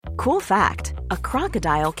Cool fact, a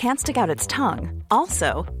crocodile can't stick out its tongue.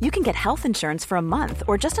 Also, you can get health insurance for a month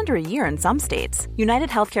or just under a year in some states. United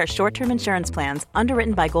Healthcare short-term insurance plans,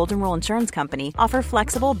 underwritten by Golden Rule Insurance Company, offer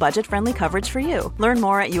flexible, budget-friendly coverage for you. Learn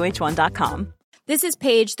more at uh1.com. This is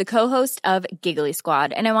Paige, the co-host of Giggly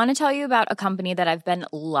Squad, and I want to tell you about a company that I've been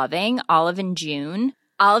loving, Olive & June.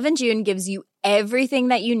 Olive & June gives you everything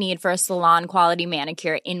that you need for a salon-quality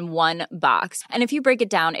manicure in one box. And if you break it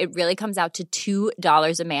down, it really comes out to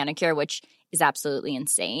 $2 a manicure, which is absolutely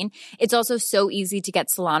insane. It's also so easy to get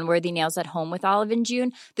salon-worthy nails at home with Olive &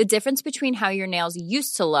 June. The difference between how your nails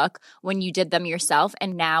used to look when you did them yourself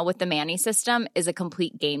and now with the Mani system is a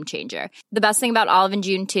complete game changer. The best thing about Olive &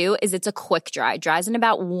 June, too, is it's a quick dry. Dries in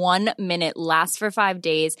about 1 minute, lasts for 5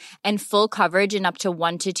 days, and full coverage in up to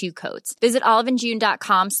 1 to 2 coats. Visit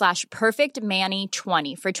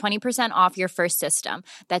oliveandjune.com/perfectmani20 for 20% off your first system.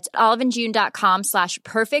 That's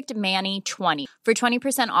oliveandjune.com/perfectmani20 for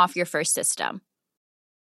 20% off your first system.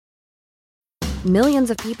 Millions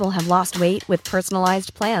of people have lost weight with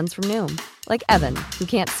personalized plans from Noom. Like Evan, who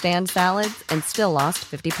can't stand salads and still lost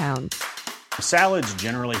 50 pounds. Salads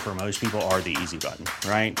generally for most people are the easy button,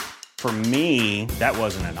 right? For me, that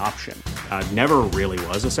wasn't an option. I never really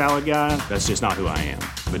was a salad guy. That's just not who I am.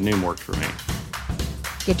 But Noom worked for me.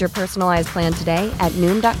 Get your personalized plan today at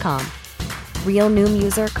Noom.com. Real Noom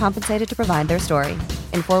user compensated to provide their story.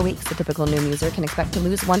 In 4 weeks, the typical Noom user can expect to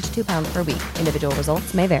lose 1 to 2 pounds per week. Individual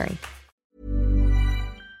results may vary.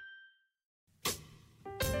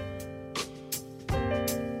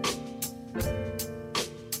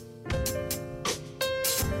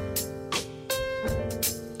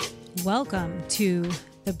 Welcome to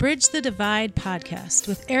the Bridge the Divide podcast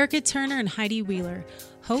with Erica Turner and Heidi Wheeler,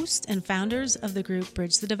 hosts and founders of the group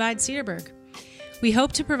Bridge the Divide Cedarburg. We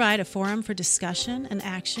hope to provide a forum for discussion and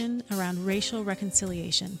action around racial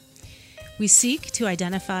reconciliation. We seek to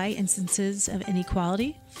identify instances of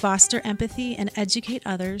inequality, foster empathy, and educate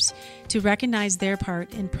others to recognize their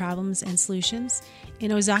part in problems and solutions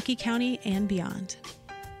in Ozaukee County and beyond.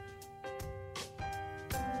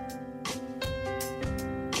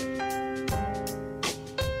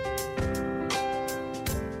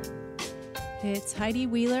 It's Heidi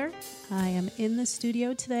Wheeler. I am in the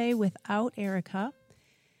studio today without Erica.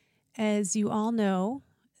 As you all know,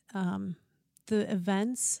 the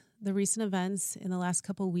recent events in the last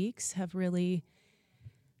couple of weeks have really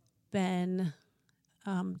been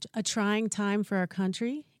a trying time for our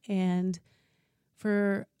country. And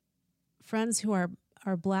for friends who are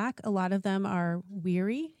Black, a lot of them are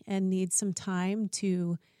weary and need some time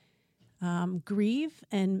to grieve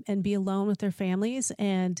and be alone with their families.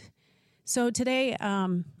 And so today,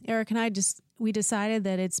 Eric and I we decided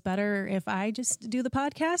that it's better if I just do the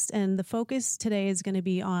podcast, and the focus today is going to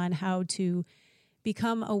be on how to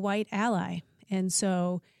become a white ally. And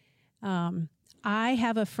so I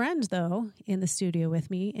have a friend, though, in the studio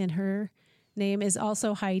with me, and her name is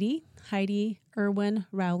also Heidi Irwin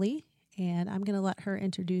Rowley, and I'm going to let her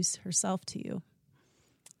introduce herself to you.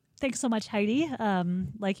 Thanks so much, Heidi.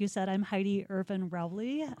 Like you said, I'm Heidi Irvin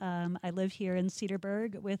Rowley. I live here in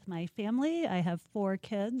Cedarburg with my family. I have 4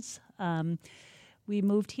 kids. We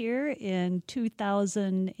moved here in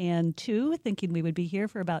 2002, thinking we would be here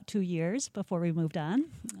for about 2 years before we moved on.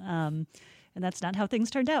 And that's not how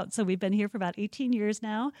things turned out. So we've been here for about 18 years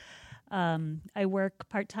now. I work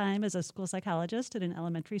part-time as a school psychologist at an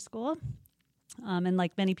elementary school. And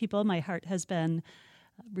like many people, my heart has been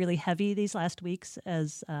really heavy these last weeks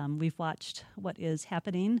as we've watched what is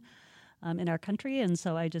happening in our country. And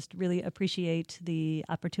so I just really appreciate the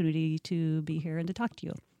opportunity to be here and to talk to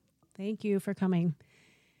you. Thank you for coming.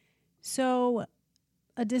 So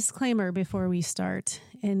a disclaimer before we start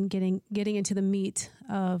and getting into the meat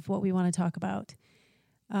of what we want to talk about.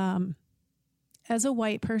 As a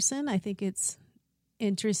white person, I think it's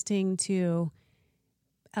interesting to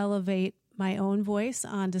elevate my own voice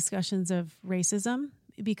on discussions of racism,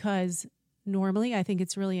 because normally I think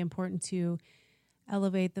it's really important to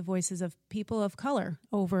elevate the voices of people of color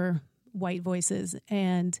over white voices.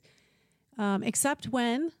 And except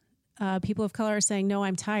when people of color are saying, no,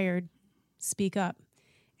 I'm tired, speak up.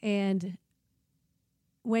 And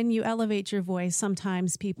when you elevate your voice,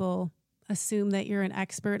 sometimes people assume that you're an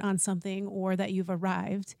expert on something or that you've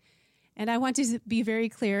arrived. And I want to be very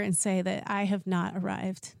clear and say that I have not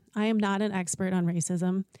arrived. I am not an expert on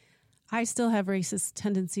racism. I still have racist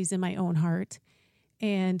tendencies in my own heart.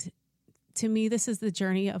 And to me, this is the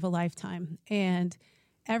journey of a lifetime. And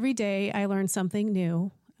every day I learn something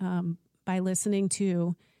new by listening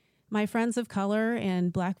to my friends of color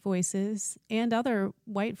and Black voices and other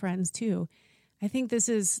white friends too. I think this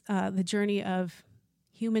is the journey of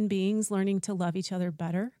human beings learning to love each other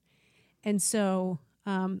better And so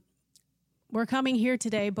we're coming here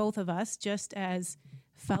today, both of us, just as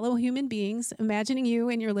fellow human beings, imagining you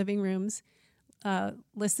in your living rooms,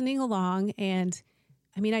 listening along. And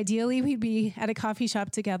I mean, ideally, we'd be at a coffee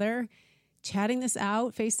shop together, chatting this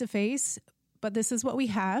out face to face. But this is what we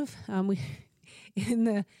have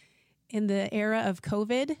in the era of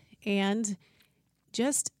COVID, and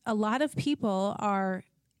just a lot of people are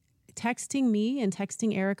texting me and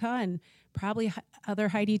texting Erica, and probably other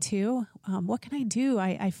Heidi too. What can I do?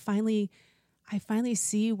 I finally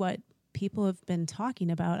see what people have been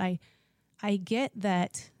talking about. I get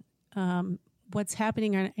that what's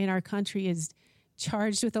happening in our country is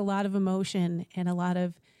charged with a lot of emotion and a lot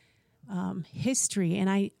of history, and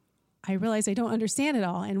I realize I don't understand it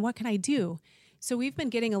all. And what can I do? So we've been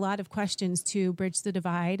getting a lot of questions to bridge the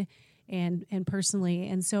divide and personally,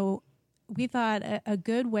 and so we thought a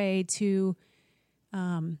good way to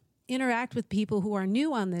interact with people who are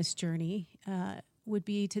new on this journey would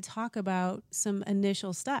be to talk about some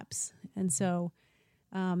initial steps. And so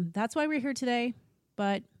that's why we're here today.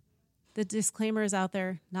 But the disclaimer is out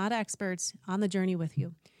there, not experts, on the journey with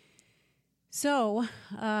you. So,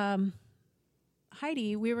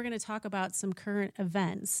 Heidi, we were going to talk about some current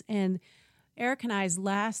events. And Eric and I's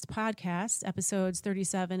last podcast, episodes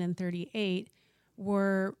 37 and 38,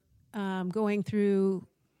 were going through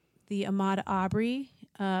the Ahmaud Arbery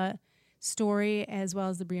story as well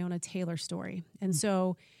as the Breonna Taylor story. And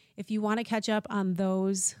so if you want to catch up on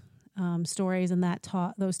those stories and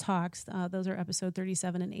those talks, those are episode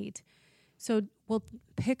 37 and 8. So we'll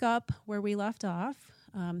pick up where we left off.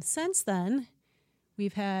 Since then,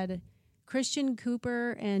 we've had Christian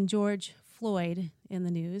Cooper and George Floyd in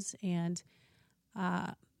the news. And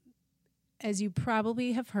as you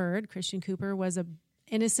probably have heard, Christian Cooper was an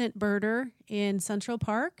innocent birder in Central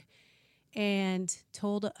Park and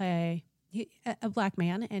told a black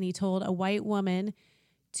man, and he told a white woman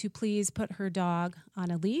to please put her dog on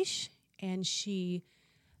a leash. And she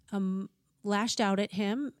lashed out at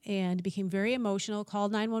him and became very emotional,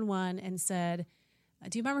 called 911 and said,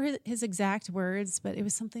 do you remember his exact words? But it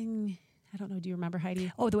was something, I don't know. Do you remember,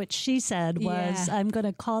 Heidi? Oh, what she said was, I'm going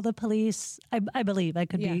to call the police. I believe I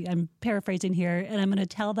could be, I'm paraphrasing here, and I'm going to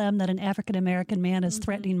tell them that an African-American man is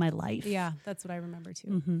threatening my life. Yeah, that's what I remember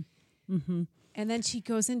too. And then she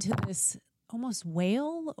goes into this almost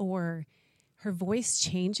wail, or her voice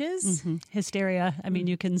changes. Hysteria. I mean,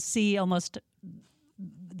 you can see almost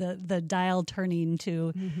the dial turning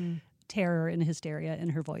to terror and hysteria in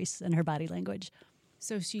her voice and her body language.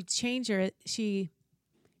 So she changed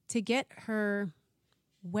to get her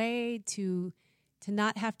way to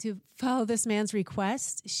not have to follow this man's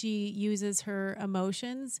request. She uses her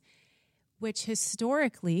emotions, which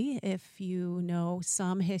historically, if you know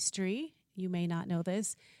some history, you may not know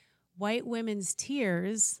this, white women's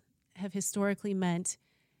tears have historically meant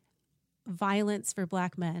violence for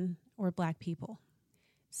black men or black people.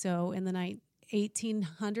 So in the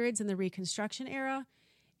 1800s, in the Reconstruction era,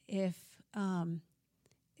 if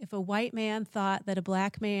a white man thought that a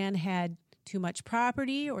black man had too much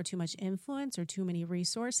property or too much influence or too many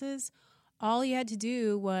resources, all he had to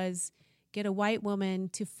do was get a white woman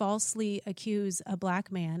to falsely accuse a black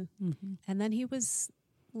man, and then he was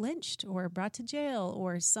lynched or brought to jail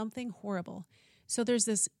or something horrible. So there's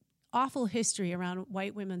this awful history around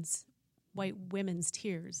white women's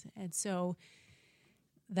tears. And so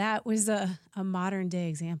that was a modern day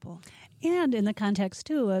example. And in the context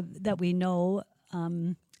too that we know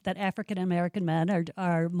that African American men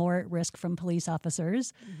are more at risk from police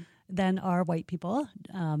officers than are white people.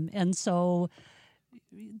 And so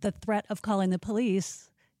the threat of calling the police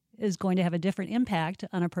is going to have a different impact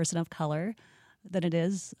on a person of color than it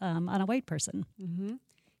is on a white person.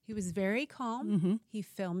 He was very calm. He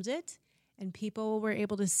filmed it, and people were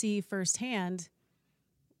able to see firsthand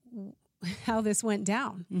how this went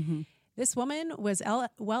down. This woman was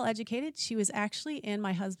well educated. She was actually in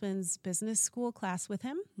my husband's business school class with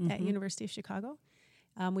him at University of Chicago.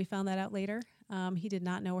 We found that out later. He did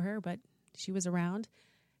not know her, but she was around.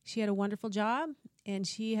 She had a wonderful job, and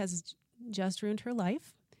she has just ruined her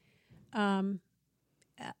life.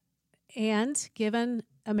 And given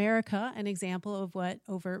America an example of what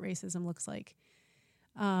overt racism looks like.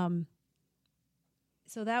 So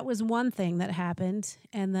that was one thing that happened.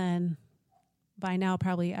 And then by now,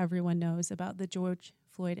 probably everyone knows about the George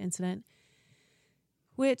Floyd incident,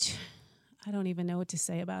 which I don't even know what to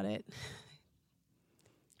say about it.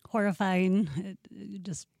 Horrifying,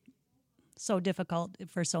 just so difficult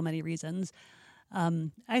for so many reasons.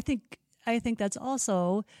 I think that's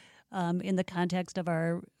also in the context of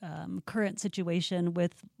our current situation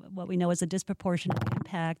with what we know is a disproportionate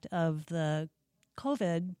impact of the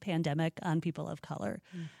COVID pandemic on people of color.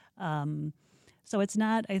 So it's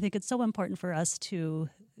not, I think it's so important for us to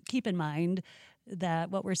keep in mind that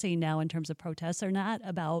what we're seeing now in terms of protests are not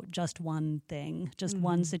about just one thing, just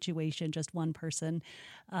one situation, just one person.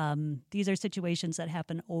 These are situations that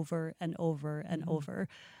happen over and over and over.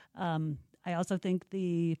 I also think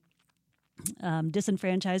the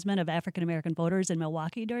disenfranchisement of African-American voters in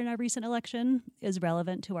Milwaukee during our recent election is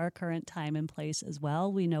relevant to our current time and place as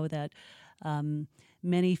well. We know that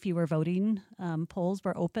many fewer voting polls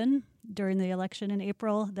were open during the election in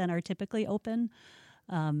April than are typically open.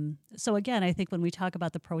 So again, I think when we talk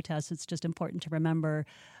about the protests, it's just important to remember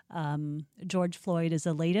George Floyd is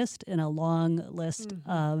the latest in a long list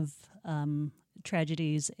of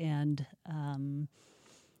tragedies and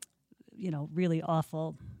really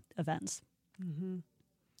awful events.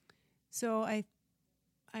 So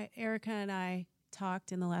Erica and I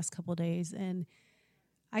talked in the last couple of days, and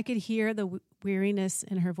I could hear the weariness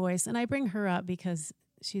in her voice. And I bring her up because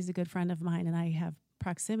she's a good friend of mine and I have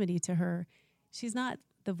proximity to her. She's not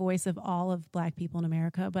the voice of all of Black people in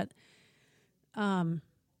America, but and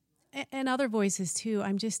other voices too.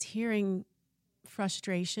 I'm just hearing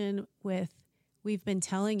frustration with, we've been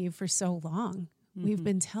telling you for so long. We've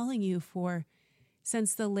been telling you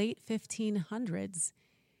since the late 1500s,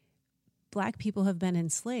 Black people have been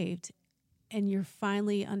enslaved, and you're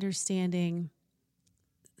finally understanding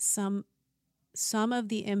some of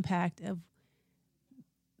the impact of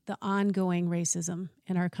the ongoing racism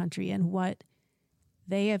in our country and what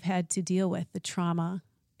they have had to deal with, the trauma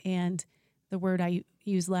and the word I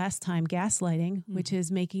used last time, gaslighting, which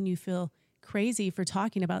is making you feel crazy for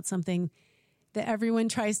talking about something that everyone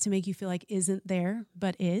tries to make you feel like isn't there,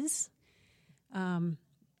 but is.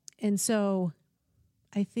 And so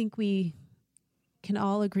I think we can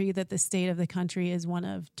all agree that the state of the country is one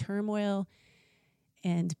of turmoil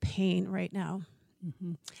and pain right now.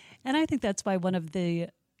 And I think that's why one of the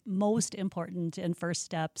most important and first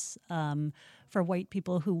steps for white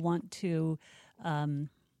people who want to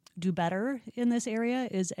do better in this area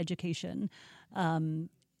is education. And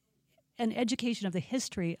education of the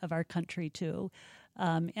history of our country, too.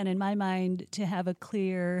 And in my mind, to have a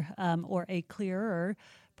clear or a clearer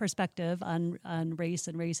perspective on race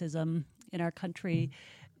and racism in our country,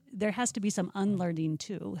 there has to be some unlearning,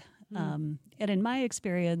 too. And in my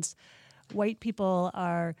experience, white people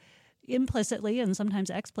are implicitly and sometimes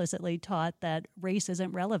explicitly taught that race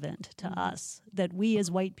isn't relevant to us, that we as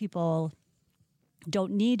white people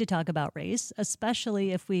don't need to talk about race,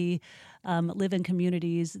 especially if we live in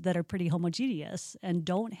communities that are pretty homogeneous and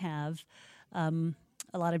don't have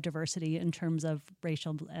a lot of diversity in terms of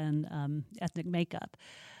racial and ethnic makeup.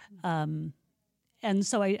 And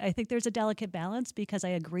so I think there's a delicate balance, because I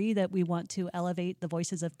agree that we want to elevate the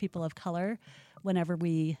voices of people of color whenever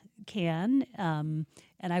we can.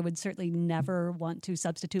 And I would certainly never want to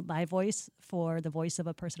substitute my voice for the voice of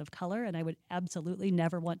a person of color. And I would absolutely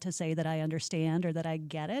never want to say that I understand or that I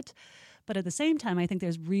get it. But at the same time, I think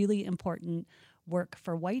there's really important work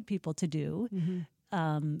for white people to do,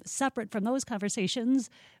 separate from those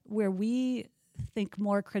conversations where we think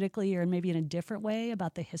more critically or maybe in a different way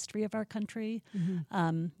about the history of our country.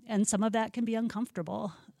 And some of that can be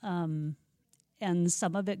uncomfortable. And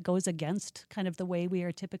some of it goes against kind of the way we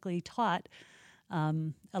are typically taught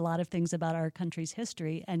a lot of things about our country's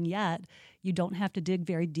history. And yet you don't have to dig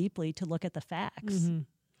very deeply to look at the facts.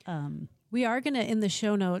 We are going to, in the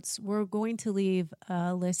show notes, we're going to leave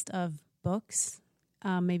a list of books.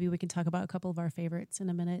 Maybe we can talk about a couple of our favorites in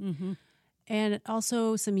a minute. And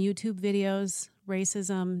also some YouTube videos,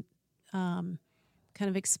 racism, kind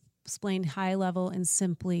of explained high level and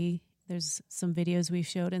simply. There's some videos we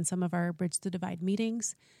showed in some of our Bridge the Divide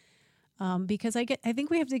meetings, because I think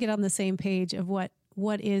we have to get on the same page of what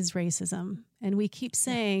is racism. And we keep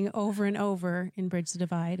saying over and over in Bridge the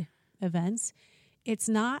Divide events, it's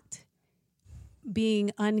not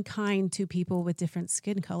being unkind to people with different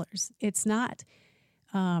skin colors. It's not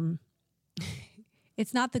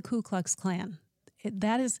it's not the Ku Klux Klan.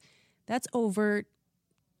 That's overt,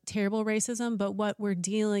 terrible racism. But what we're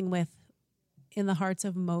dealing with in the hearts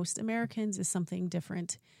of most Americans is something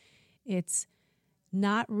different. It's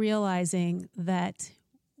not realizing that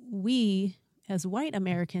we, as white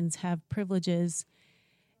Americans, have privileges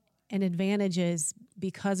and advantages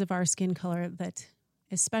because of our skin color that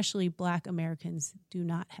especially Black Americans do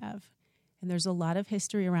not have. And there's a lot of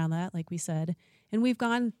history around that, like we said. And we've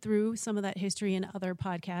gone through some of that history in other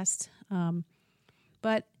podcasts.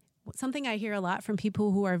 But something I hear a lot from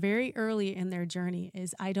people who are very early in their journey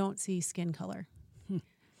is, I don't see skin color.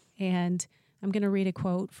 And I'm going to read a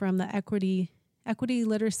quote from the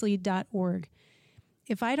ecwityliteracy.org.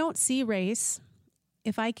 If I don't see race,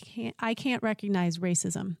 if I can't recognize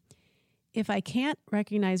racism. If I can't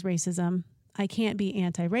recognize racism, I can't be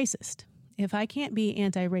anti-racist. If I can't be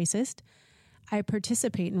anti-racist, I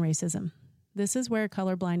participate in racism. This is where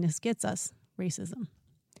colorblindness gets us, racism.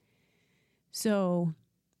 So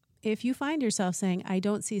if you find yourself saying, I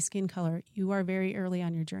don't see skin color, you are very early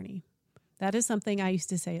on your journey. That is something I used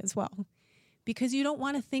to say as well, because you don't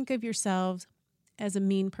want to think of yourselves as a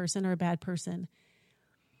mean person or a bad person.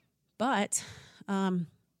 But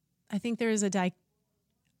I think there is a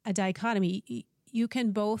dichotomy. You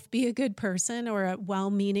can both be a good person or a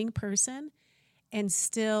well-meaning person and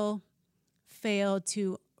still fail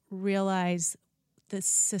to realize the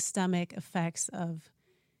systemic effects of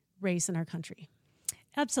race in our country.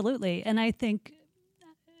 Absolutely. And I think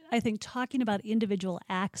talking about individual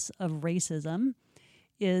acts of racism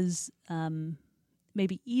is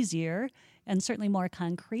maybe easier and certainly more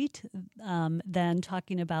concrete than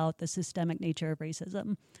talking about the systemic nature of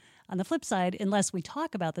racism. On the flip side, unless we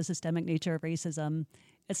talk about the systemic nature of racism,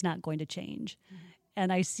 it's not going to change. Mm-hmm.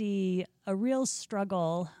 And I see a real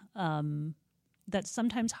struggle that's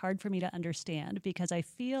sometimes hard for me to understand, because I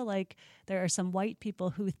feel like there are some white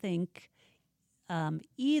people who think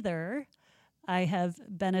either I have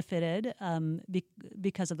benefited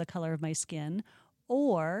because of the color of my skin,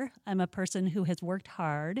 or I'm a person who has worked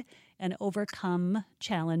hard and overcome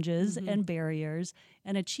challenges and barriers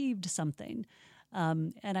and achieved something.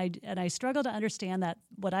 And I struggle to understand that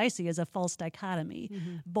what I see is a false dichotomy.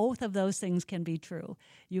 Mm-hmm. Both of those things can be true.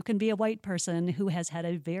 You can be a white person who has had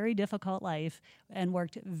a very difficult life and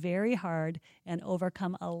worked very hard and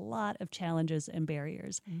overcome a lot of challenges and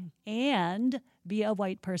barriers, and be a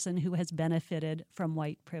white person who has benefited from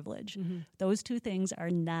white privilege. Mm-hmm. Those two things are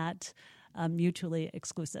not mutually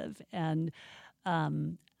exclusive. And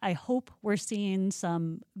I hope we're seeing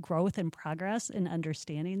some growth and progress in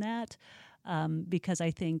understanding that. Because I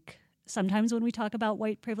think sometimes when we talk about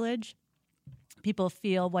white privilege,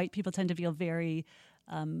 white people tend to feel very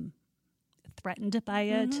threatened by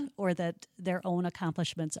it, or that their own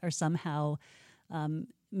accomplishments are somehow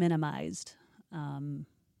minimized,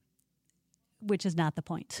 which is not the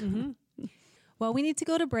point. Mm-hmm. Well, we need to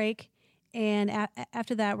go to break, and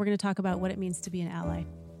after that, we're going to talk about what it means to be an ally.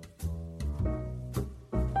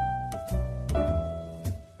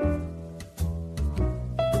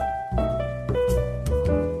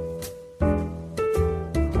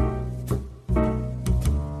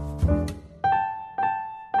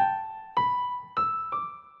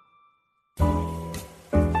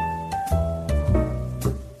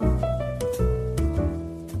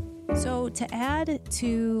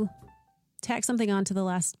 To tack something on to the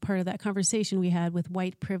last part of that conversation we had with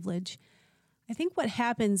white privilege, I think what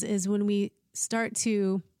happens is when we start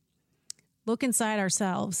to look inside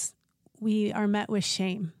ourselves, we are met with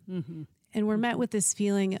shame. Mm-hmm. And we're met with this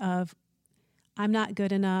feeling of, I'm not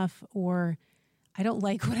good enough, or I don't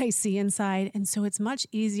like what I see inside. And so it's much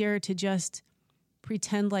easier to just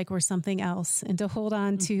pretend like we're something else and to hold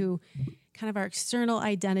on to kind of our external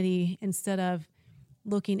identity instead of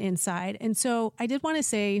looking inside. And so I did want to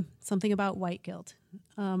say something about white guilt.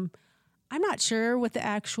 I'm not sure what the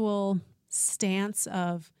actual stance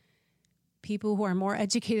of people who are more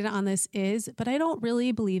educated on this is, but I don't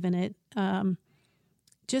really believe in it.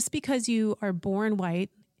 Just because you are born white,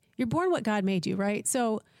 you're born what God made you, right?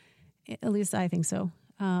 So at least I think so.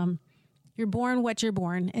 You're born what you're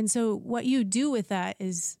born. And so what you do with that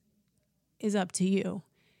is up to you.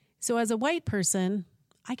 So as a white person,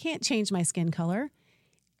 I can't change my skin color.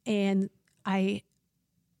 And I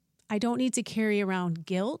don't need to carry around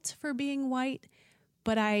guilt for being white,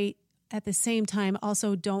 but I, at the same time,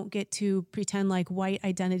 also don't get to pretend like white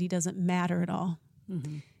identity doesn't matter at all.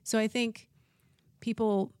 Mm-hmm. So I think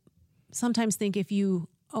people sometimes think if you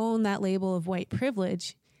own that label of white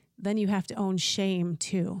privilege, then you have to own shame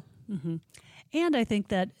too. Mm-hmm. And I think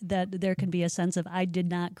that there can be a sense of, I did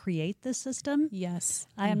not create this system. Yes.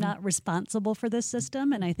 I am not responsible for this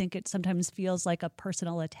system. And I think it sometimes feels like a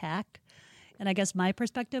personal attack. And I guess my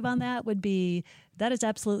perspective on that would be, that is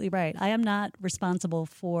absolutely right. I am not responsible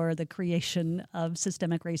for the creation of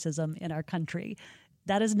systemic racism in our country.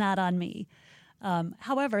 That is not on me.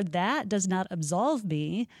 However, that does not absolve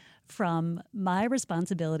me from my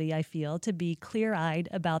responsibility, I feel, to be clear-eyed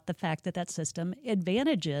about the fact that that system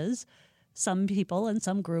advantages some people and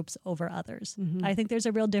some groups over others. Mm-hmm. I think there's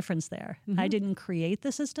a real difference there. Mm-hmm. I didn't create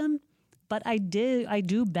the system, but I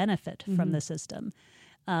do benefit from the system.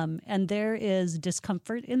 And there is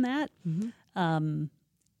discomfort in that. Mm-hmm.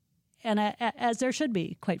 And as there should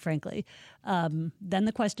be, quite frankly. Then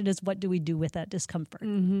the question is, what do we do with that discomfort?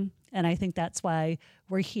 Mm-hmm. And I think that's why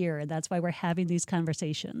we're here, and that's why we're having these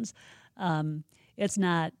conversations. it's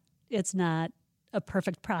not a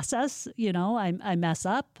perfect process. You know, I mess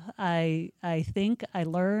up. I think, I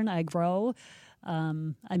learn, I grow.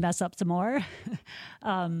 I mess up some more.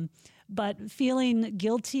 But feeling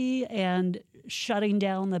guilty and shutting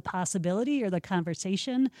down the possibility or the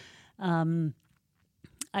conversation,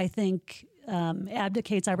 I think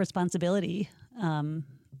abdicates our responsibility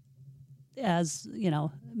as,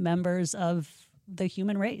 members of the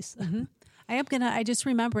human race. Mm-hmm. I just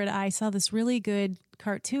remembered, I saw this really good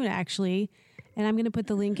cartoon actually, and I'm going to put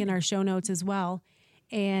the link in our show notes as well.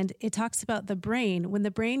 And it talks about the brain. When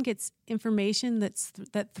the brain gets information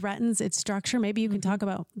that threatens its structure, maybe you can talk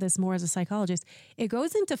about this more as a psychologist, it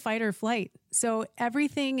goes into fight or flight. So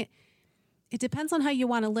everything, it depends on how you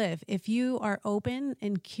want to live. If you are open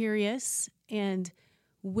and curious and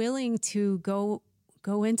willing to go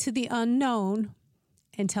into the unknown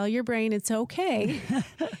and tell your brain it's okay,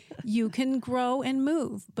 you can grow and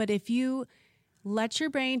move. But if you let your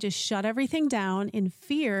brain just shut everything down in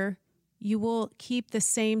fear, you will keep the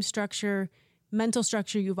same mental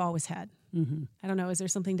structure you've always had. Mm-hmm. I don't know. Is there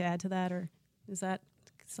something to add to that, or does that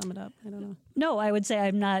sum it up? I don't know. No, I would say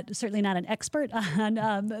I'm certainly not an expert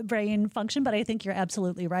on brain function, but I think you're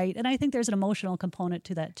absolutely right. And I think there's an emotional component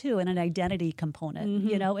to that too, and an identity component.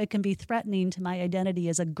 Mm-hmm. It can be threatening to my identity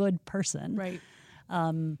as a good person. Right.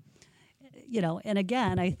 And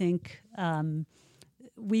again, I think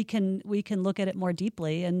we can look at it more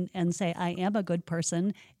deeply and say, I am a good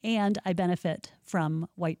person and I benefit from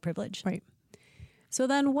white privilege. Right. So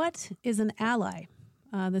then what is an ally?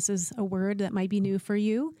 This is a word that might be new for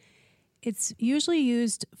you. It's usually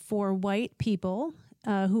used for white people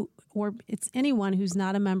or it's anyone who's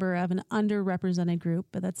not a member of an underrepresented group,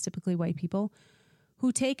 but that's typically white people,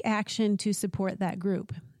 who take action to support that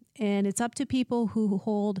group. And it's up to people who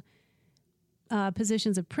hold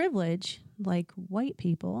positions of privilege, like white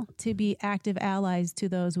people, to be active allies to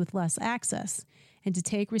those with less access and to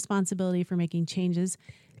take responsibility for making changes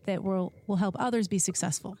that will help others be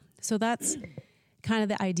successful. So that's kind of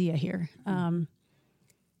the idea here.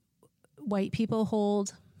 White people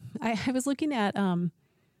hold, I was looking at,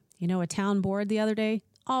 a town board the other day,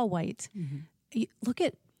 all white. Mm-hmm. Look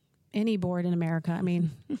at any board in America. I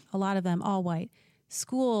mean, a lot of them, all white.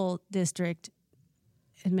 School district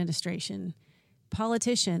administration,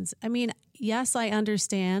 politicians. I mean, yes, I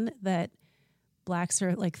understand that blacks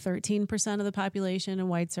are like 13% of the population and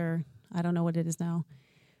whites are, I don't know what it is now.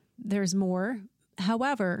 There's more.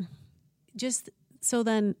 However, just so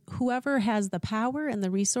then whoever has the power and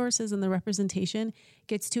the resources and the representation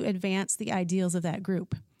gets to advance the ideals of that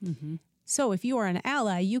group. Mm-hmm. So if you are an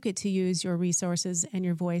ally, you get to use your resources and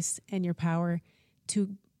your voice and your power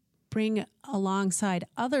to bring alongside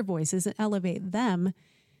other voices and elevate them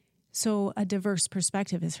so a diverse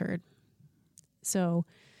perspective is heard. So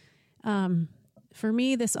for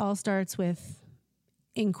me, this all starts with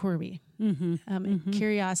inquiry,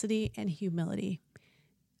 curiosity, and humility.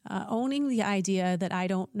 Owning the idea that I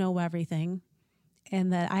don't know everything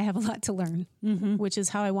and that I have a lot to learn, which is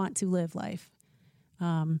how I want to live life.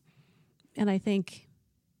 And I think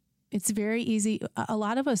it's very easy. A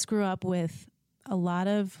lot of us grew up with a lot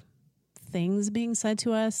of things being said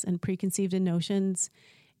to us and preconceived notions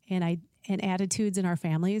and attitudes in our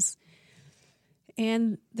families.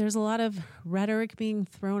 And there's a lot of rhetoric being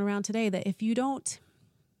thrown around today that if you don't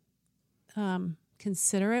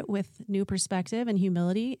consider it with new perspective and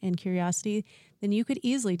humility and curiosity, then you could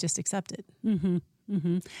easily just accept it. Mm-hmm.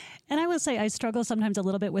 Mm-hmm. And I would say I struggle sometimes a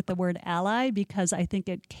little bit with the word ally because I think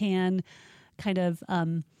it can kind of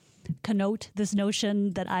connote this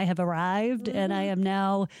notion that I have arrived and I am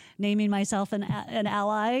now naming myself an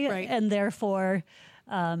ally, right. And therefore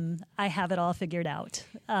I have it all figured out.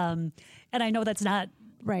 And I know that's not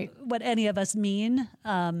right what any of us mean.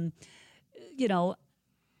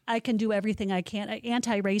 I can do everything I can.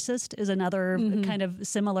 Anti-racist is another kind of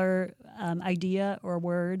similar idea or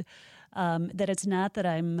word, that it's not that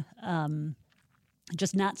I'm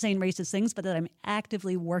just not saying racist things, but that I'm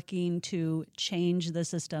actively working to change the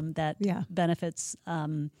system that benefits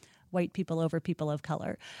white people over people of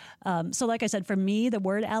color. So like I said, for me, the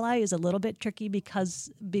word ally is a little bit tricky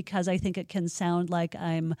because I think it can sound like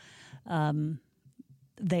I'm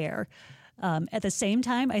there. At the same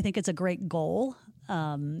time, I think it's a great goal,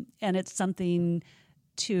 and it's something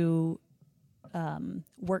to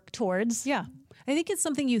work towards. Yeah. I think it's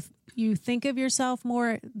something you think of yourself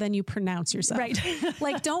more than you pronounce yourself. Right.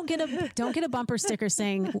 Like don't get a bumper sticker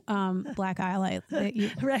saying black ally.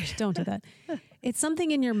 Right. Don't do that. It's something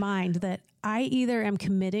in your mind that I either am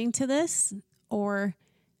committing to this or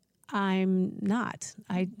I'm not.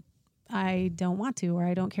 I don't want to, or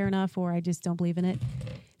I don't care enough, or I just don't believe in it.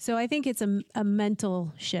 So I think it's a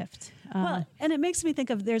mental shift. Well, and it makes me think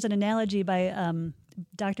of, there's an analogy by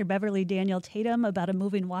Dr. Beverly Daniel Tatum about a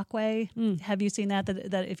moving walkway. Have you seen that?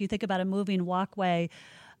 That if you think about a moving walkway,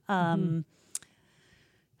 how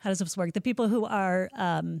does this work? The people who are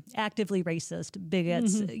actively racist,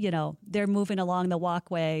 bigots, they're moving along the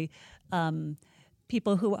walkway.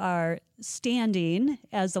 People who are standing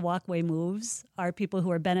as the walkway moves are people who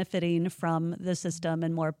are benefiting from the system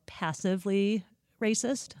and more passively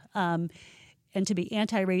racist. And to be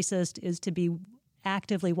anti-racist is to be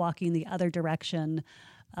actively walking the other direction,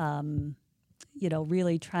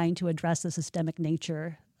 really trying to address the systemic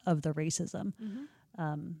nature of the racism.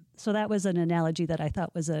 So that was an analogy that I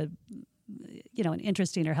thought was an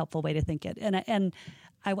interesting or helpful way to think it. And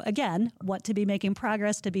I, again, want to be making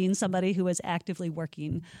progress to being somebody who is actively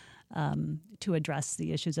working to address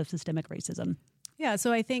the issues of systemic racism. Yeah,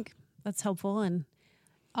 so I think that's helpful, and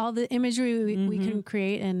all the imagery we can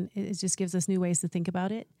create, and it just gives us new ways to think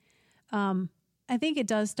about it. I think it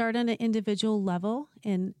does start on an individual level,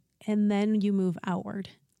 and then you move outward.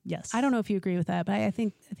 Yes. I don't know if you agree with that, but I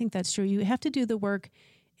think that's true. You have to do the work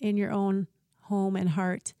in your own home and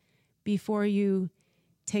heart before you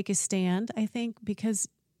take a stand, I think, because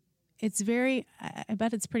I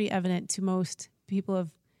bet it's pretty evident to most people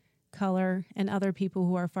of color and other people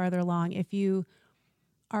who are farther along. If you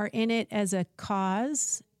are in it as a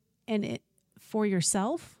cause and it for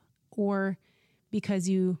yourself, or because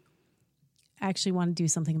you actually want to do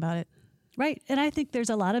something about it. Right. And I think there's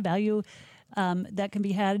a lot of value that can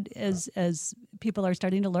be had as people are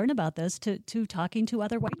starting to learn about this, to talking to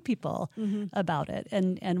other white people about it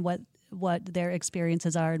and what their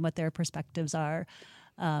experiences are and what their perspectives are.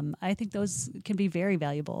 I think those can be very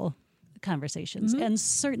valuable conversations, and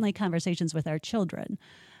certainly conversations with our children,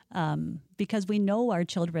 because we know our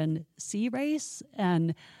children see race.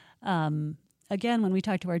 And again, when we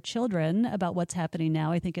talk to our children about what's happening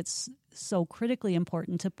now, I think it's so critically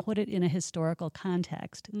important to put it in a historical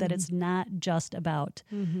context, that it's not just about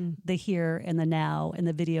the here and the now and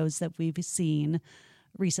the videos that we've seen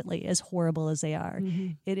recently, as horrible as they are.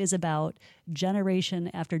 It is about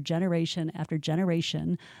generation after generation after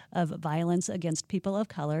generation of violence against people of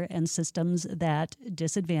color and systems that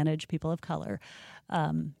disadvantage people of color.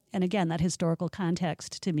 And again, that historical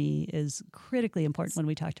context to me is critically important when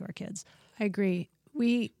we talk to our kids. I agree.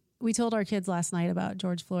 We told our kids last night about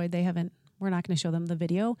George Floyd. We're not going to show them the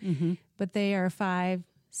video, but they are 5,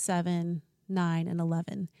 7, 9, and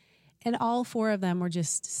 11. And all 4 of them were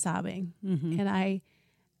just sobbing. And I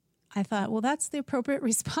thought, well, that's the appropriate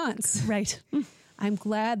response. Right. I'm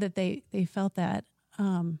glad that they felt that,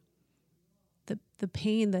 the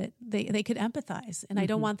pain that they could empathize. And I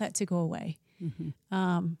don't want that to go away.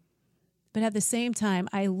 But at the same time,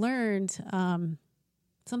 I learned,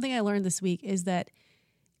 something I learned this week is that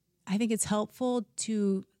I think it's helpful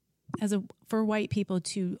for white people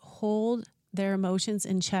to hold their emotions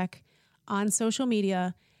in check on social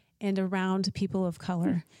media and around people of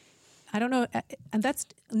color. I don't know, and that's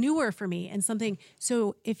newer for me and something.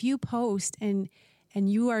 So if you post and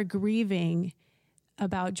you are grieving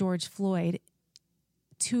about George Floyd,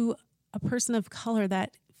 to a person of color,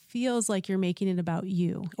 that feels like you're making it about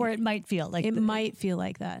you. Or it might feel like might feel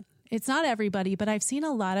like that. It's not everybody, but I've seen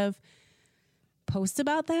a lot of posts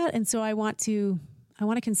about that, and so I want to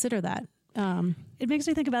consider that. It makes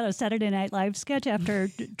me think about a Saturday Night Live sketch after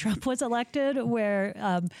Trump was elected,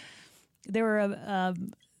 where there were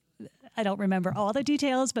I don't remember all the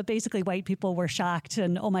details, but basically white people were shocked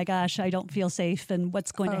and, oh my gosh, I don't feel safe, and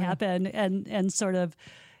what's going to happen, and sort of,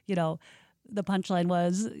 the punchline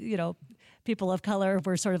was, people of color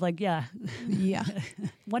were sort of like, yeah,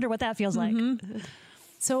 wonder what that feels like.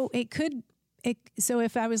 So so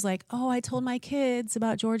if I was like, oh, I told my kids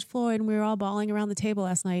about George Floyd and we were all bawling around the table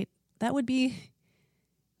last night, that would be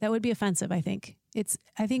offensive. I think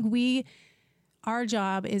our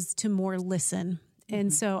job is to more listen.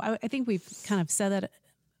 And so I think we've kind of said that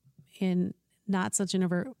in not such an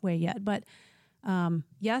overt way yet, but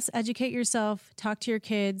yes, educate yourself, talk to your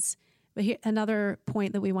kids. But another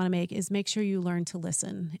point that we want to make is make sure you learn to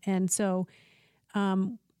listen. And so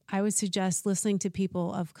I would suggest listening to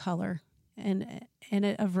people of color and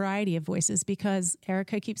a variety of voices, because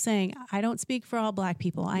Erica keeps saying, I don't speak for all Black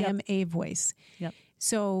people. I am a voice. Yep.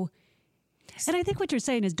 So, and I think what you're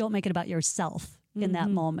saying is, don't make it about yourself in that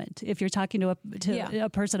moment. If you're talking to a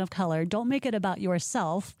person of color, don't make it about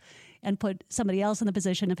yourself and put somebody else in the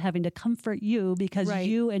position of having to comfort you because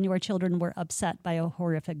you and your children were upset by a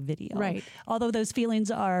horrific video. Right. Although those feelings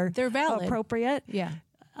they're valid, appropriate. Yeah.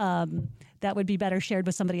 That would be better shared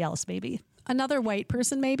with somebody else, maybe. another white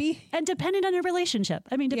person, maybe. And depending on your relationship,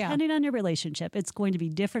 depending on your relationship, it's going to be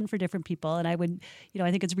different for different people. And I would,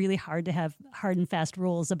 I think it's really hard to have hard and fast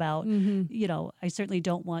rules about, I certainly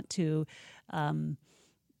don't want to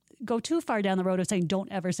go too far down the road of saying,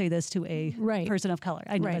 don't ever say this to a person of color.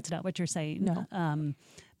 I know that's not what you're saying. No.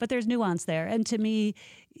 But there's nuance there. And to me,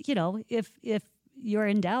 if you're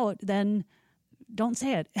in doubt, then don't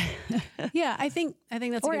say it. Yeah, I think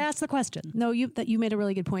that's or ask the question. No, you made a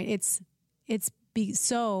really good point.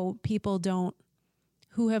 So people don't,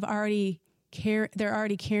 who have already they're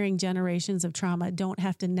already carrying generations of trauma, don't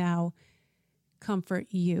have to now comfort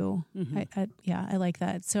you. I like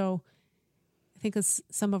that. So I think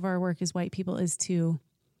some of our work as white people is to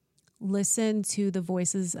listen to the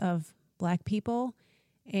voices of Black people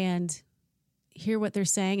and hear what they're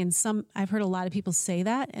saying. And I've heard a lot of people say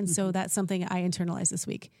that. And so that's something I internalized this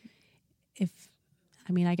week.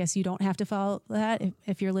 I guess you don't have to follow that.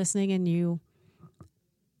 If you're listening and you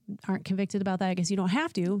aren't convicted about that, I guess you don't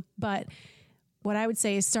have to. But what I would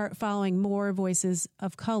say is start following more voices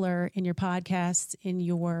of color in your podcasts, in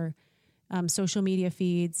your social media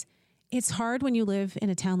feeds. It's hard when you live in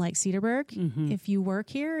a town like Cedarburg. If you work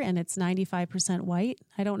here and it's 95% white,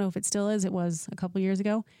 I don't know if it still is. It was a couple years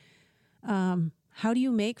ago. How do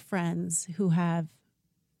you make friends who have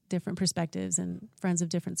different perspectives and friends of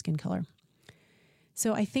different skin color?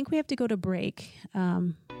 So I think we have to go to break,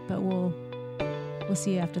 but we'll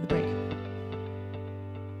see you after the break.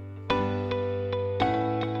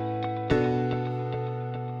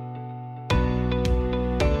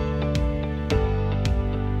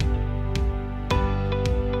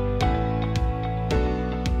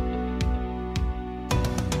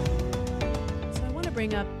 So I want to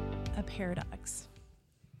bring up a paradox,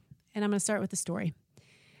 and I'm going to start with the story.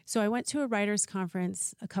 So I went to a writers'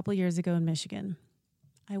 conference a couple years ago in Michigan.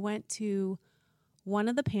 I went to one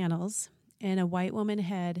of the panels, and a white woman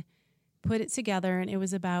had put it together, and it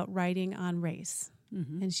was about writing on race.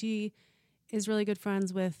 And she is really good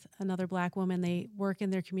friends with another Black woman. They work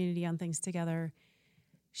in their community on things together.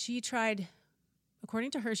 She tried,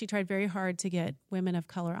 according to her, she tried very hard to get women of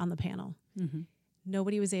color on the panel.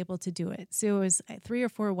 Nobody was able to do it. So it was 3 or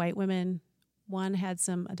 4 white women. One had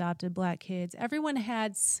some adopted Black kids. Everyone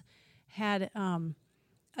had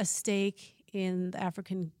a stake in the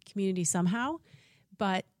African community somehow,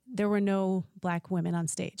 but there were no Black women on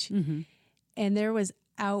stage. And there was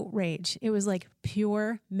outrage. It was like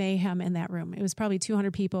pure mayhem in that room. It was probably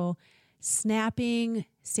 200 people snapping,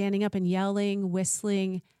 standing up and yelling,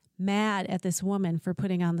 whistling, mad at this woman for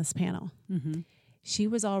putting on this panel. She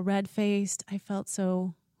was all red-faced. I felt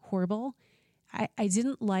so horrible. I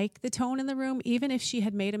didn't like the tone in the room. Even if she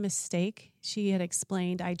had made a mistake, she had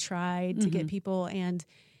explained, I tried to get people and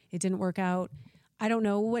it didn't work out. I don't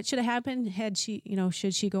know what should have happened had she,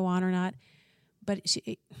 should she go on or not. But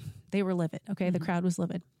they were livid. Okay. The crowd was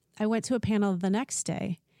livid. I went to a panel the next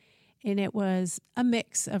day, and it was a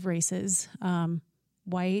mix of races,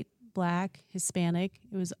 white, Black, Hispanic.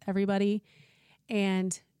 It was everybody.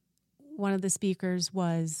 And one of the speakers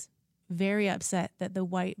was very upset that the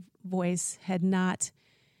white voice had not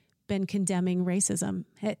been condemning racism.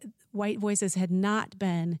 White voices had not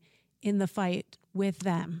been in the fight with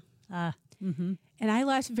them. And I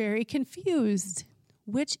left very confused.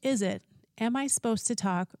 Which is it? Am I supposed to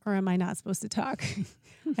talk or am I not supposed to talk?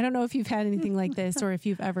 I don't know if you've had anything like this or if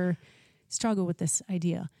you've ever struggled with this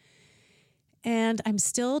idea. And I'm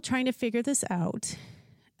still trying to figure this out.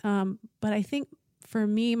 But I think for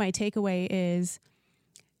me, my takeaway is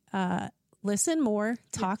listen more,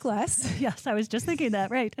 talk less. Yes, I was just thinking that,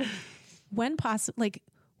 right. When possible,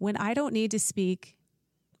 when I don't need to speak,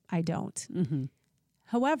 I don't.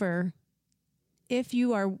 However, if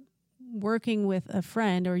you are working with a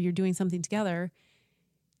friend or you're doing something together,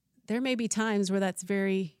 there may be times where that's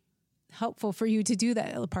very helpful for you to do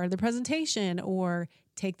that part of the presentation or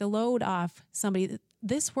take the load off somebody.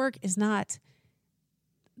 This work is not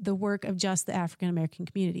the work of just the African American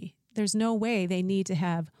community. There's no way they need to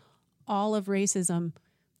have all of racism,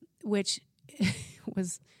 which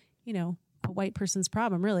was, a white person's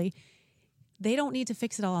problem, really. They don't need to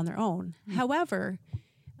fix it all on their own. However,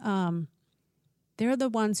 they're the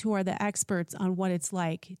ones who are the experts on what it's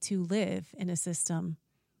like to live in a system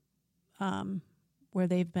where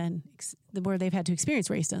they've had to experience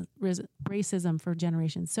racism for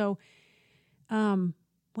generations. So, when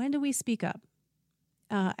do we speak up?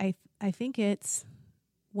 I think it's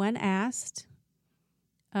when asked.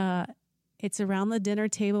 It's around the dinner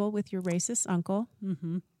table with your racist uncle.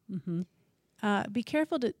 Be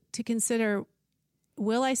careful to consider,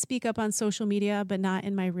 will I speak up on social media but not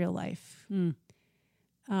in my real life?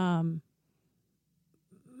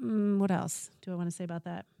 what else do I want to say about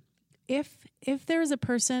that? If there is a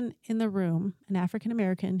person in the room, an African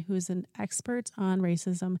American who is an expert on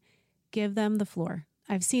racism, give them the floor.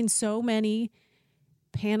 I've seen so many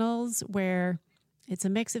panels where it's a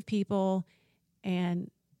mix of people,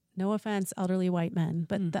 and no offense, elderly white men,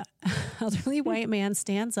 but the elderly white man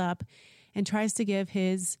stands up and tries to give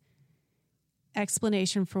his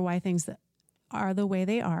explanation for why things that are the way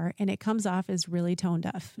they are, and it comes off as really tone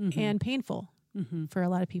deaf and painful for a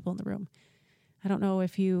lot of people in the room. I don't know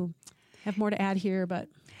if you have more to add here, but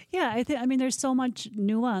yeah, I mean, there's so much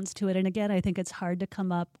nuance to it, and again, I think it's hard to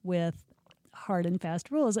come up with hard and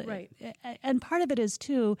fast rules. Right. And part of it is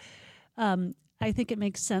too, I think it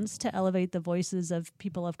makes sense to elevate the voices of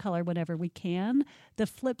people of color whenever we can. The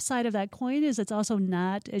flip side of that coin is it's also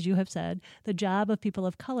not, as you have said, the job of people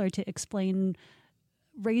of color to explain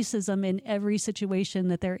racism in every situation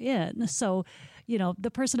that they're in. So, you know,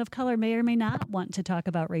 the person of color may or may not want to talk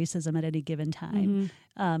about racism at any given time.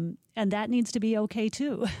 And that needs to be okay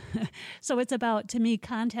too. So it's about, to me,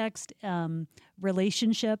 context,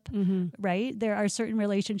 relationship, right? There are certain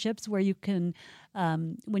relationships where you can,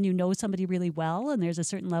 when you know somebody really well and there's a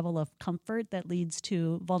certain level of comfort that leads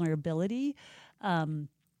to vulnerability.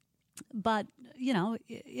 But, you know,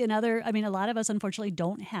 a lot of us unfortunately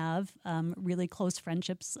don't have really close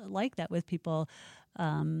friendships like that with people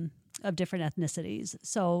of different ethnicities.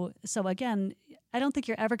 So again, I don't think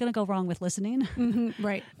you're ever going to go wrong with listening.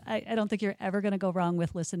 Right. I don't think you're ever going to go wrong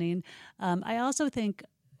with listening. I also think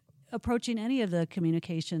approaching any of the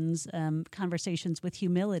communications, conversations with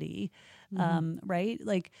humility, right?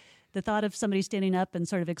 Like the thought of somebody standing up and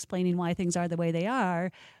sort of explaining why things are the way they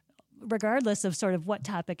are, regardless of sort of what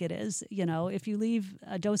topic it is, you know, if you leave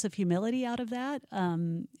a dose of humility out of that,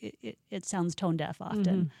 it sounds tone deaf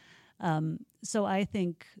often. So I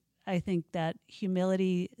think that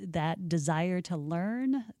humility, that desire to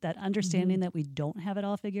learn, that understanding that we don't have it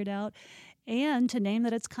all figured out, and to name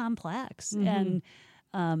that it's complex and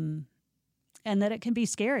that it can be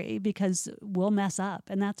scary because we'll mess up,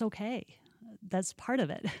 and that's okay. That's part of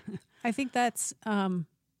it. I think that's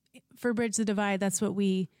for Bridge the Divide. That's what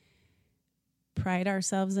we pride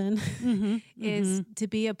ourselves in is to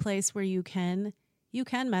be a place where you can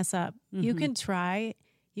mess up. You can try,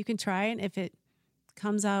 and if it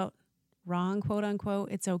comes out wrong, quote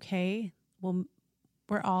unquote, it's okay.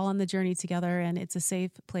 We're all on the journey together, and it's a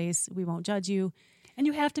safe place. We won't judge you. And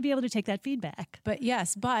you have to be able to take that feedback. But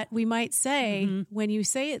yes, but we might say, when you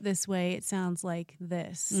say it this way, it sounds like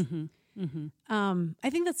this. I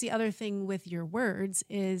think that's the other thing with your words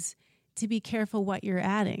is to be careful what you're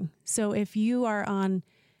adding. So if you are on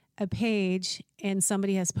a page and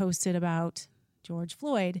somebody has posted about George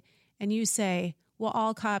Floyd and you say, well,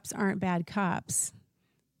 all cops aren't bad cops,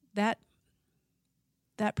 that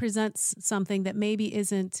presents something that maybe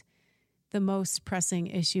isn't the most pressing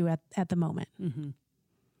issue at the moment. And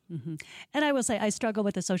I will say I struggle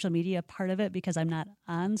with the social media part of it because I'm not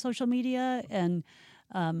on social media. And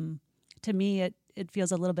to me, it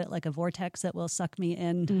feels a little bit like a vortex that will suck me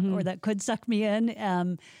in or that could suck me in.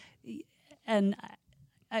 And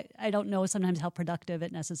I don't know sometimes how productive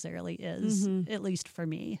it necessarily is, at least for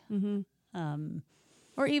me.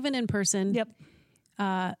 Or even in person. Yep.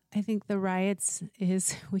 I think the riots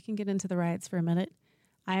we can get into the riots for a minute.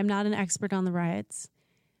 I am not an expert on the riots.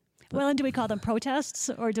 Well, and do we call them protests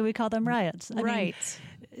or do we call them riots? I mean,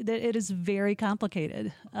 it is very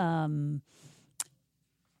complicated.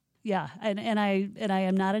 Yeah, and I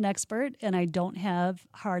am not an expert, and I don't have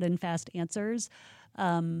hard and fast answers.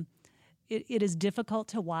 It is difficult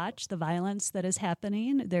to watch the violence that is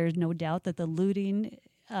happening. There's no doubt that the looting,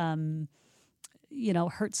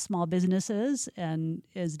 hurts small businesses and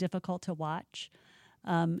is difficult to watch.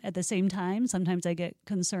 At the same time, sometimes I get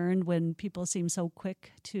concerned when people seem so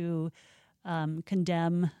quick to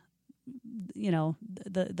condemn,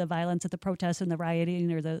 the violence at the protests and the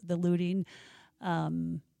rioting or the looting.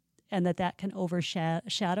 And that can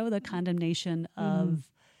overshadow the condemnation of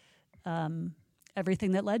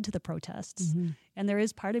everything that led to the protests. And there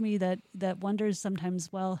is part of me that wonders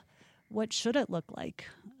sometimes, well, what should it look like?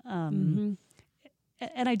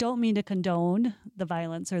 And I don't mean to condone the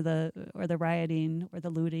violence or the rioting or the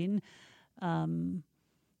looting,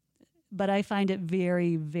 but I find it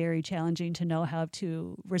very, very challenging to know how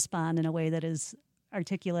to respond in a way that is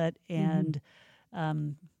articulate and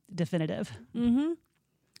definitive.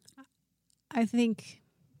 I think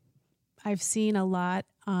I've seen a lot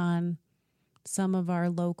on some of our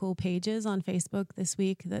local pages on Facebook this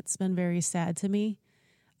week that's been very sad to me.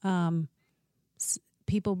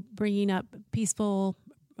 People bringing up peaceful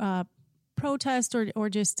protest or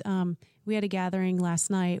just we had a gathering last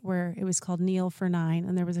night where it was called Kneel for 9,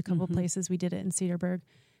 and there was a couple places we did it in Cedarburg.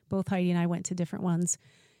 Both Heidi and I went to different ones,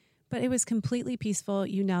 but it was completely peaceful.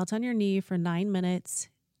 You knelt on your knee for 9 minutes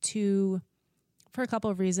for a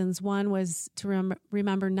couple of reasons. One was to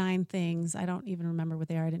remember 9 things. I don't even remember what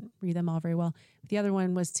they are. I didn't read them all very well. The other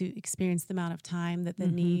one was to experience the amount of time that the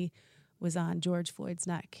knee was on George Floyd's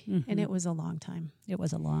neck. And it was a long time. It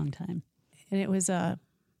was a long time. And it was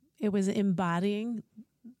embodying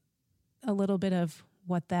a little bit of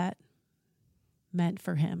what that meant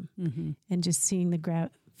for him, and just seeing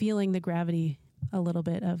feeling the gravity a little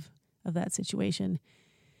bit of that situation.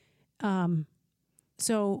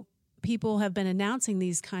 So people have been announcing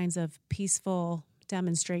these kinds of peaceful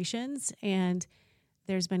demonstrations, and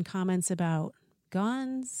there's been comments about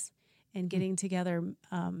guns and getting together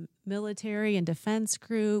military and defense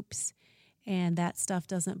groups, and that stuff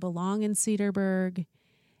doesn't belong in Cedarburg,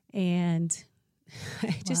 and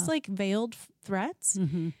just like veiled threats.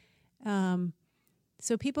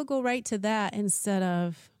 So people go right to that instead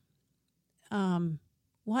of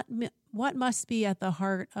what must be at the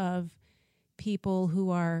heart of people who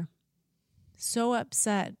are so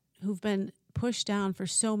upset, who've been pushed down for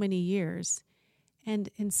so many years. And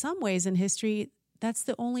in some ways in history, that's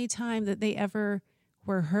the only time that they ever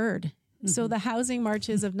were heard. So the housing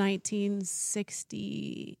marches of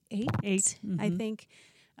 1968, I think,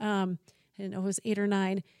 I don't know, it was 8 or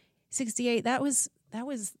 9, 68. That was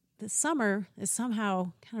the summer is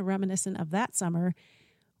somehow kind of reminiscent of that summer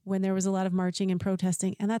when there was a lot of marching and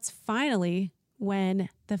protesting. And that's finally when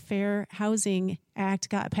the Fair Housing Act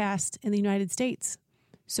got passed in the United States.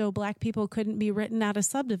 So Black people couldn't be written out of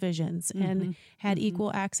subdivisions and had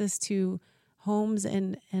equal access to homes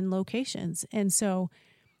and locations. And so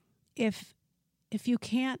if you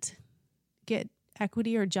can't get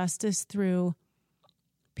equity or justice through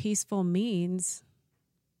peaceful means,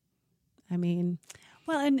 I mean...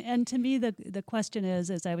 Well, and to me, the question is,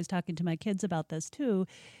 as I was talking to my kids about this too,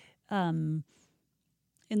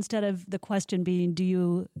 instead of the question being, do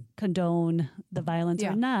you condone the violence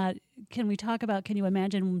or not, can you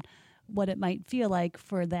imagine what it might feel like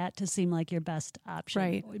for that to seem like your best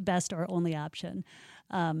option, best or only option?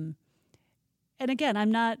 And again,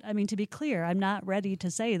 to be clear, I'm not ready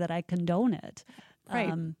to say that I condone it.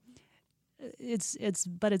 Right.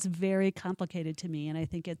 But it's very complicated to me, and I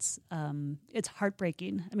think it's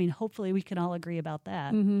heartbreaking. I mean, hopefully we can all agree about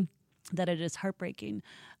that, that it is heartbreaking.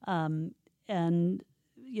 And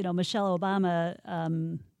Michelle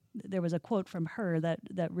Obama, there was a quote from her that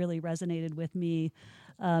really resonated with me,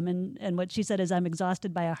 and what she said is, "I'm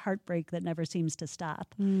exhausted by a heartbreak that never seems to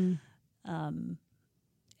stop," and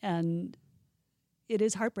it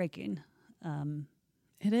is heartbreaking.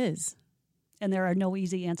 It is, and there are no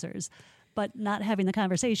easy answers. But not having the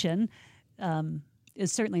conversation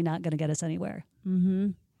is certainly not going to get us anywhere.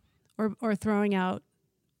 Or throwing out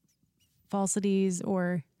falsities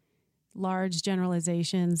or large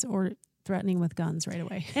generalizations or threatening with guns right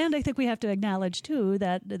away. And I think we have to acknowledge too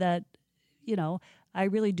that I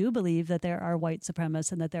really do believe that there are white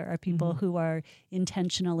supremacists and that there are people who are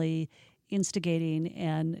intentionally instigating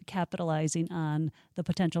and capitalizing on the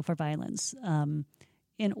potential for violence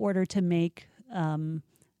in order to make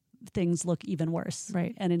things look even worse,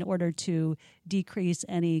 right? And in order to decrease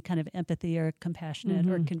any kind of empathy or compassionate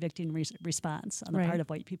or convicting response on the part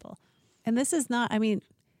of white people. And this is not, I mean,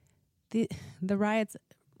 the riots,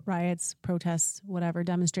 protests, whatever,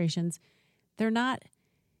 demonstrations, they're not,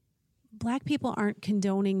 Black people aren't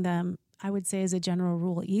condoning them, I would say, as a general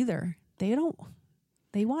rule either. They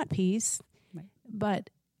want peace, right?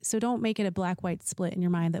 But so don't make it a black-white split in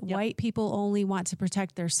your mind that white people only want to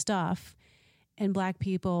protect their stuff and Black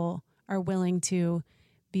people are willing to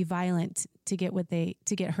be violent to get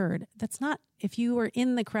heard. That's not, if you are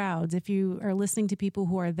in the crowds, if you are listening to people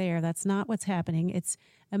who are there, that's not what's happening. It's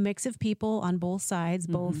a mix of people on both sides,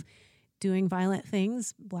 both doing violent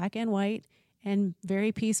things, Black and white, and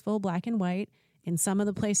very peaceful, Black and white. In some of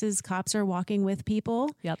the places, cops are walking with people.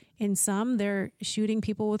 Yep. In some, they're shooting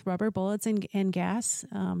people with rubber bullets and gas.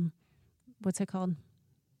 What's it called?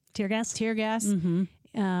 Tear gas. Tear gas.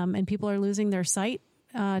 And people are losing their sight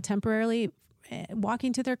temporarily,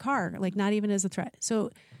 walking to their car, like not even as a threat.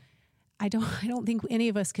 So I don't think any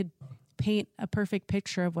of us could paint a perfect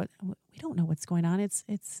picture of what we don't know what's going on. It's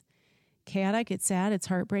chaotic. It's sad. It's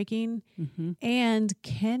heartbreaking. And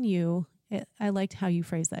I liked how you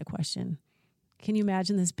phrased that question. Can you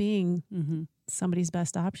imagine this being somebody's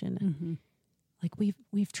best option? Like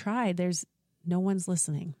we've tried. There's no one's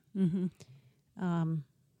listening.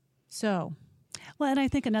 Well, and I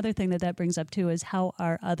think another thing that brings up too is how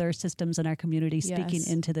are other systems in our community speaking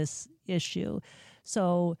into this issue.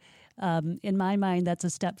 So In my mind, that's a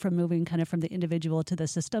step from moving kind of from the individual to the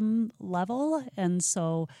system level. And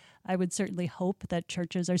so I would certainly hope that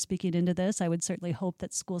churches are speaking into this. I would certainly hope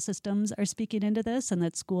that school systems are speaking into this, and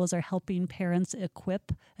that schools are helping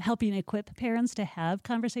equip parents to have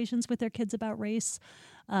conversations with their kids about race.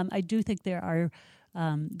 I do think there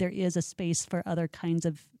is a space for other kinds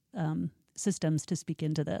of systems to speak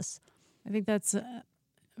into this. I think that's a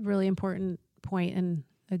really important point and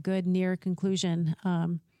a good near conclusion.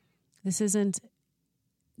 This isn't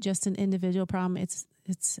just an individual problem.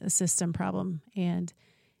 It's a system problem. And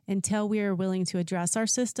until we are willing to address our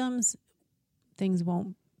systems, things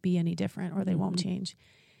won't be any different, or they won't change.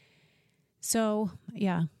 So,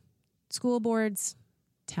 yeah, school boards,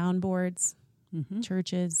 town boards,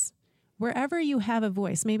 churches, wherever you have a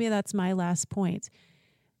voice. Maybe that's my last point.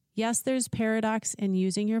 Yes, there's paradox in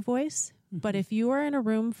using your voice, but if you are in a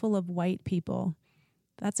room full of white people,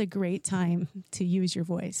 that's a great time to use your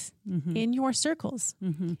voice in your circles.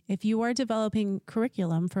 If you are developing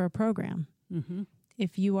curriculum for a program,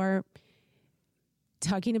 if you are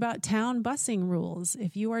talking about town busing rules,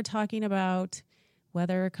 if you are talking about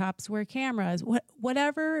whether cops wear cameras,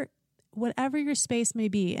 whatever your space may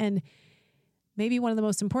be. And maybe one of the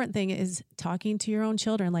most important thing is talking to your own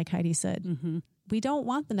children, like Heidi said. We don't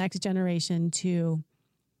want the next generation to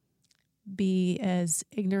be as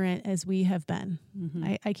ignorant as we have been.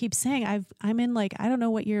 I keep saying I'm in I don't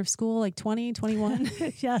know what year of school, 20, 21.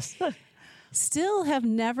 Yes. Still have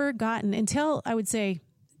never gotten, until I would say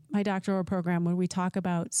my doctoral program, when we talk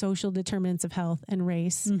about social determinants of health and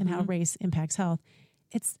race and how race impacts health,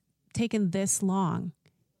 it's taken this long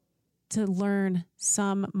to learn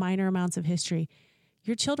some minor amounts of history.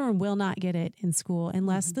 Your children will not get it in school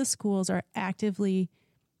unless the schools are actively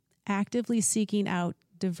seeking out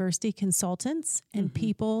diversity consultants and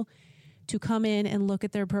people to come in and look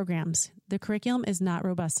at their programs. The curriculum is not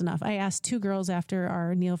robust enough. I asked 2 girls after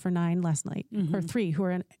our Kneel for 9 last night, or 3 who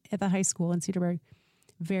are at the high school in Cedarburg.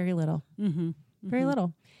 Very little. Very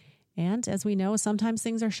little. And as we know, sometimes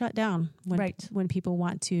things are shut down when people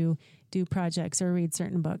want to do projects or read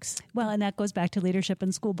certain books. Well, and that goes back to leadership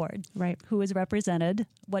and school board. Right. Who is represented,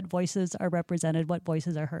 what voices are represented, what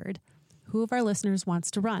voices are heard. Who of our listeners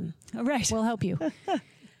wants to run? Right. We'll help you.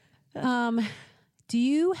 Do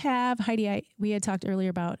you have, Heidi, we had talked earlier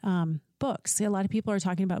about books. A lot of people are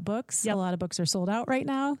talking about books. Yep. A lot of books are sold out right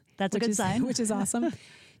now. That's a good sign. Which is awesome.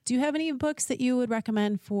 Do you have any books that you would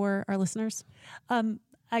recommend for our listeners?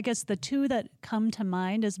 I guess the 2 that come to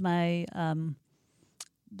mind is my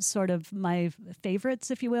sort of my favorites,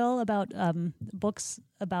 if you will, about books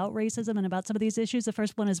about racism and about some of these issues. The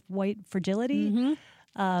first one is White Fragility.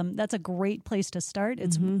 That's a great place to start.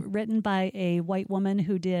 It's written by a white woman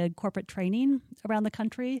who did corporate training around the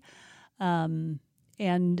country, and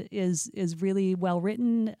is really well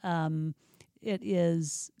written. It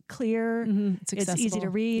is clear. It's easy to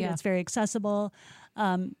read. Yeah. It's very accessible.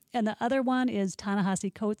 And the other one is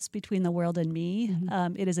Ta-Nehisi Coates' Between the World and Me.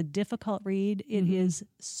 It is a difficult read. It is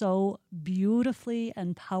so beautifully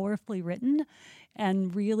and powerfully written,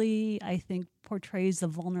 and really, I think, portrays the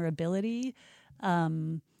vulnerability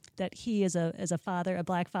that he, as a father, a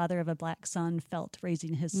black father of a black son, felt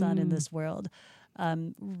raising his son in this world.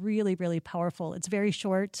 Really, really powerful. It's very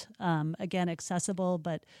short, again, accessible,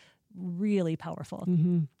 but really powerful.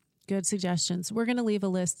 Good suggestions. We're going to leave a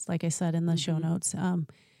list, like I said, in the show notes.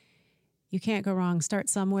 You can't go wrong. Start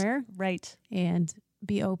somewhere. Right. And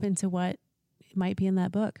be open to what might be in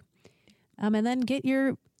that book. And then get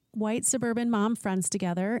your white suburban mom friends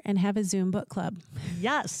together and have a Zoom book club.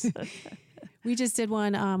 Yes. We just did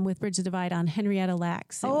one with Bridge the Divide on Henrietta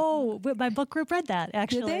Lacks. My book group read that,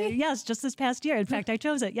 actually. Did they? Yes, just this past year. In fact, I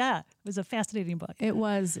chose it. Yeah. It was a fascinating book. It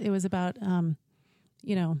was about,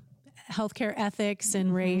 healthcare ethics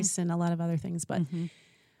and race and a lot of other things. But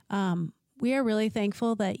we are really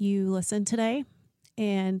thankful that you listened today.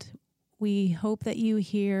 And we hope that you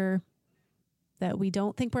hear that we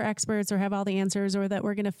don't think we're experts or have all the answers or that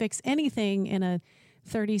we're going to fix anything in a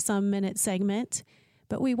 30-some minute segment.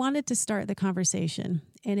 But we wanted to start the conversation.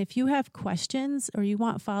 And if you have questions or you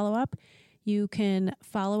want follow-up, you can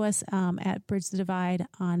follow us at Bridge the Divide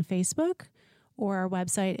on Facebook, or our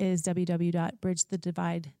website is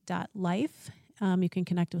www.bridgethedivide.life. You can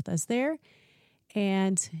connect with us there.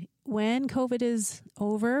 And when COVID is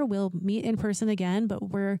over, we'll meet in person again, but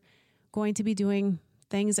we're going to be doing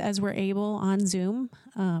things as we're able on Zoom.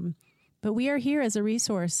 But we are here as a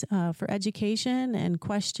resource for education and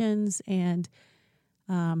questions. And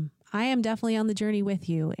I am definitely on the journey with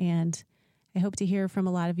you. And I hope to hear from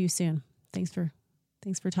a lot of you soon. Thanks for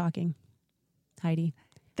talking, Heidi.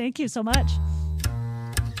 Thank you so much.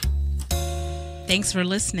 Thanks for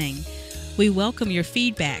listening. We welcome your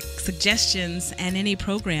feedback, suggestions, and any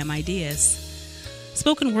program ideas.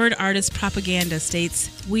 Spoken word artist propaganda states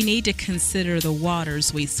we need to consider the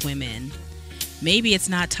waters we swim in. Maybe it's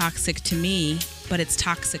not toxic to me, but it's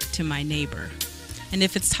toxic to my neighbor. And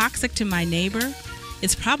if it's toxic to my neighbor,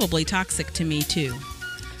 it's probably toxic to me too.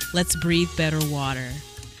 Let's breathe better water.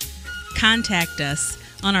 Contact us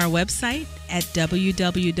on our website at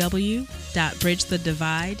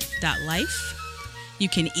www.bridgethedivide.life. You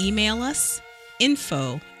can email us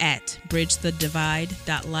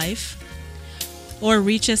info@bridgethedivide.life or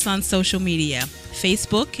reach us on social media.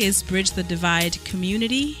 Facebook is Bridge the Divide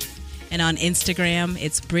Community, and on Instagram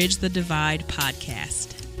it's Bridge the Divide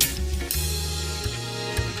Podcast.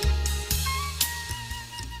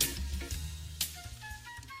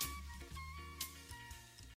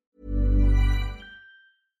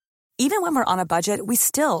 Even when we're on a budget, we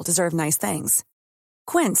still deserve nice things.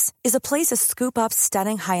 Quince is a place to scoop up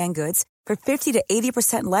stunning high-end goods for 50 to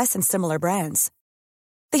 80% less than similar brands.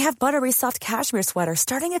 They have buttery soft cashmere sweaters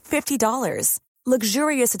starting at $50,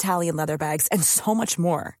 luxurious Italian leather bags, and so much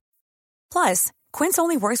more. Plus, Quince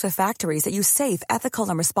only works with factories that use safe, ethical,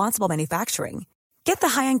 and responsible manufacturing. Get the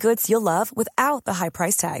high-end goods you'll love without the high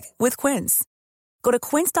price tag with Quince. Go to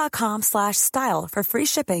quince.com/style for free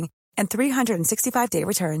shipping and 365-day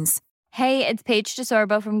returns. Hey, it's Paige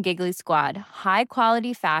DeSorbo from Giggly Squad. High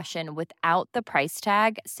quality fashion without the price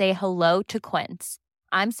tag. Say hello to Quince.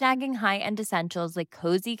 I'm snagging high-end essentials like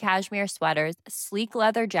cozy cashmere sweaters, sleek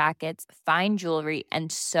leather jackets, fine jewelry,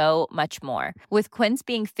 and so much more. With Quince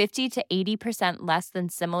being 50 to 80% less than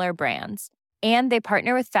similar brands. And they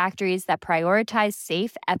partner with factories that prioritize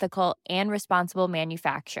safe, ethical, and responsible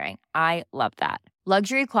manufacturing. I love that.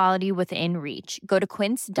 Luxury quality within reach. Go to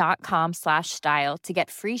quince.com/style to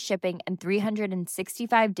get free shipping and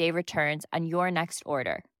 365-day returns on your next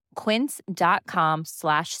order.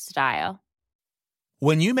 Quince.com/style.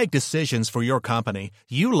 When you make decisions for your company,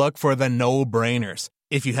 you look for the no-brainers.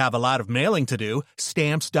 If you have a lot of mailing to do,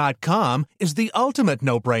 Stamps.com is the ultimate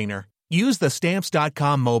no-brainer. Use the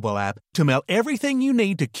Stamps.com mobile app to mail everything you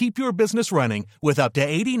need to keep your business running with up to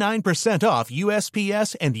 89% off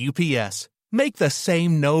USPS and UPS. Make the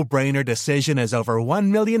same no-brainer decision as over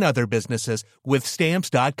 1 million other businesses with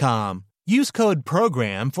Stamps.com. Use code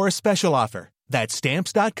PROGRAM for a special offer. That's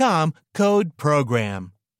Stamps.com, code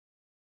PROGRAM.